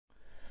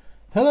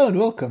Hello and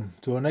welcome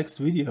to our next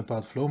video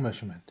about flow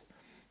measurement.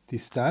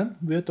 This time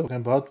we are talking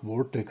about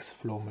vortex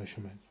flow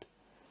measurement.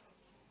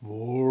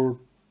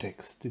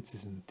 Vortex, this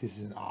is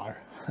an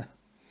R.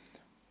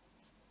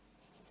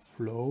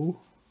 Flow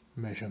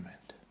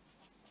measurement.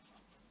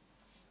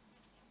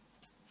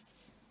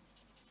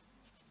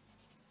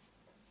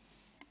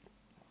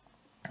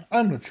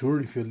 I'm not sure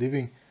if you're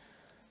living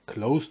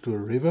close to a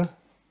river.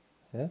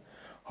 Yeah?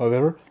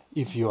 However,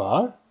 if you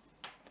are,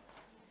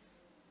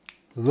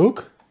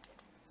 look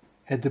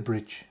at the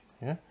bridge.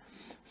 Yeah?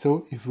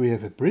 So if we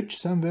have a bridge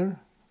somewhere,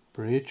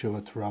 bridge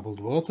over troubled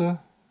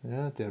water,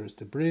 yeah, there is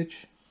the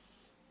bridge.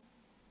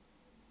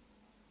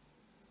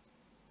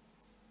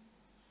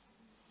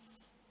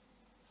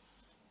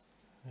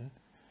 Yeah.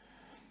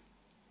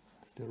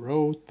 There's the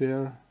road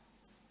there.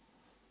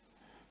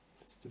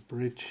 That's the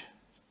bridge.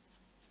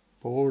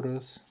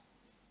 Borders.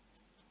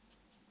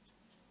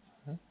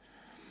 Yeah.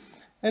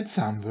 And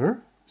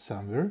somewhere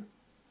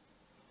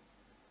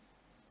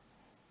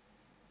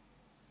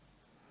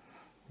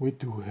we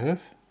do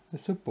have a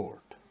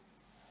support.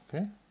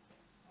 Okay,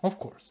 of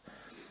course.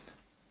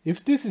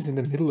 If this is in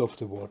the middle of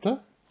the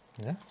water,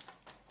 yeah,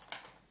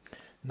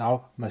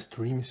 now my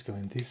stream is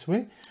going this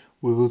way,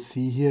 we will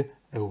see here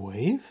a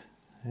wave,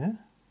 yeah,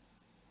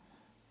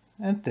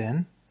 and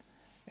then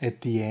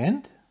at the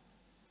end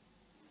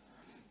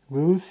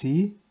we will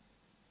see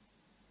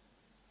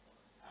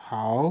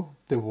how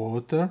the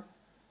water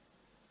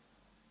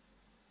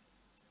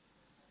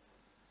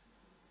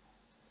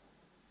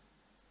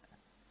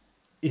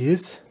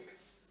is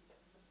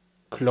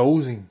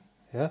closing,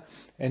 yeah,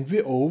 and we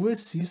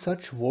always see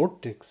such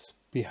vortex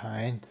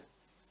behind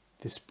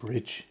this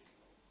bridge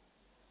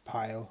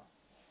pile.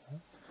 Yeah?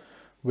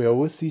 We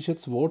always see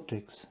such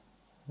vortex.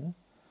 Yeah?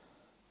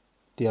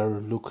 They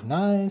look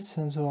nice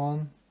and so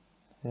on.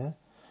 Yeah,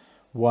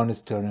 one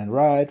is turning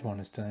right, one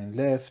is turning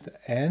left,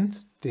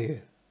 and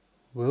they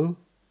will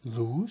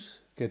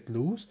get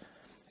loose,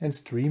 and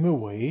stream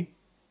away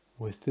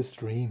with the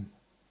stream.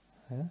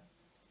 Yeah?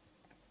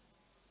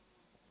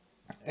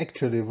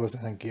 Actually, it was a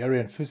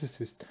Hungarian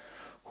physicist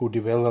who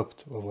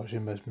developed, or was he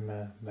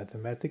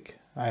mathematic?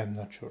 I am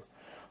not sure.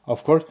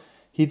 Of course,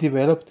 he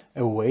developed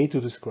a way to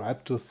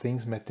describe two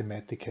things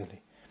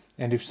mathematically.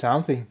 And if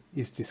something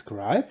is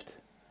described,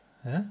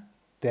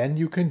 then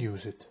you can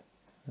use it.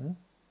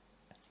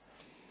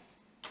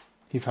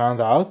 He found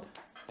out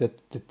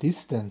that the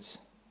distance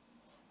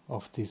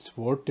of these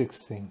vortex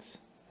things,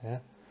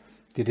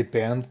 they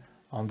depend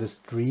on the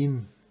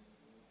stream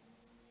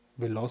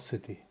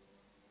velocity.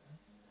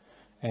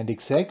 And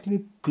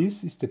exactly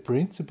this is the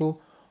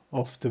principle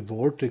of the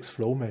vortex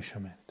flow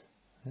measurement.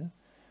 Yeah?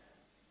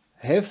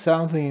 Have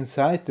something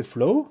inside the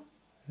flow,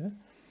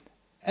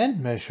 and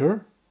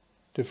measure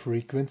the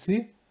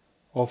frequency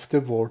of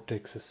the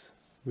vortexes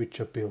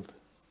which are built.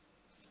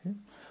 Okay?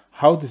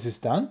 How this is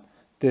done,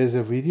 there's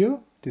a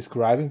video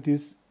describing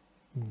this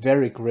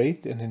very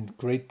great and in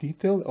great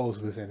detail,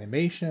 also with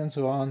animation and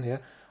so on. Yeah?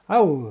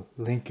 I will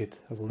link it.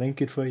 I will link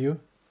it for you.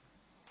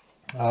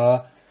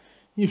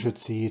 You should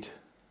see it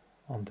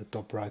on the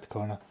top right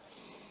corner.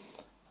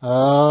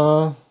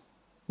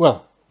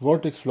 Well,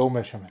 vortex flow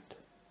measurement.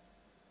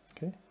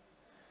 Okay.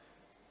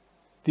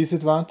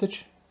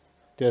 Disadvantage: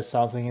 there's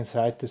something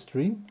inside the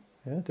stream.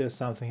 Yeah, there's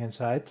something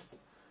inside,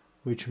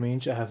 which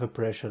means I have a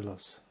pressure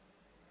loss.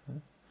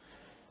 Yeah.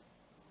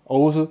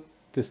 Also,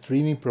 the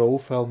streaming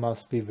profile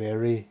must be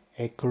very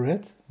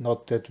accurate.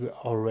 Not that we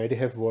already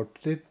have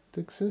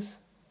vortexes.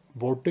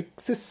 Not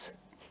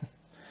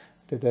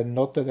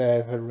that I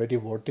have already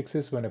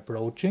vortexes when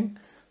approaching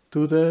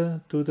to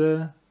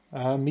the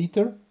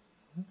meter.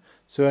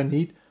 So I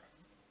need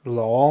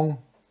long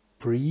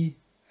pre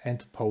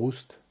and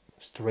post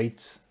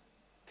straights.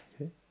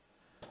 Okay.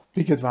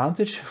 Big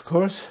advantage, of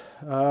course,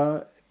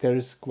 there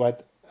is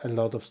quite a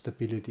lot of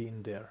stability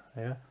in there.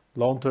 Yeah?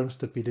 Long-term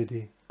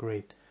stability,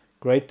 great.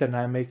 Great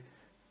dynamic,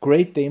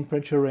 great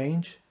temperature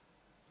range.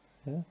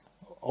 Yeah?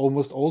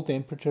 Almost all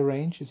temperature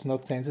range. It's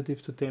not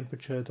sensitive to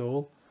temperature at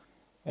all.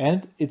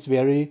 And it's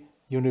very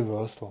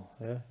universal.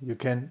 Yeah? You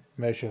can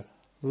measure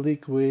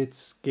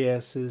liquids,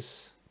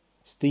 gases,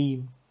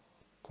 steam,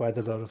 quite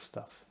a lot of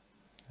stuff.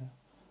 Yeah.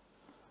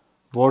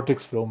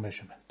 Vortex flow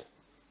measurement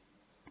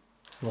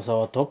was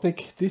our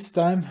topic this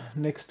time.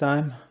 Next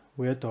time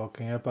we are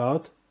talking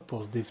about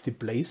positive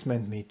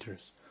displacement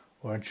meters,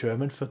 or in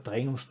German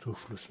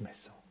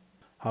Verdrängungsdurchflussmessung.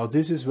 How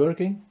this is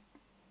working,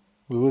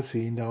 we will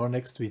see in our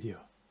next video.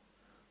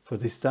 For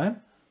this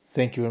time,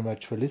 thank you very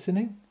much for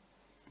listening.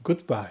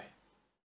 Goodbye.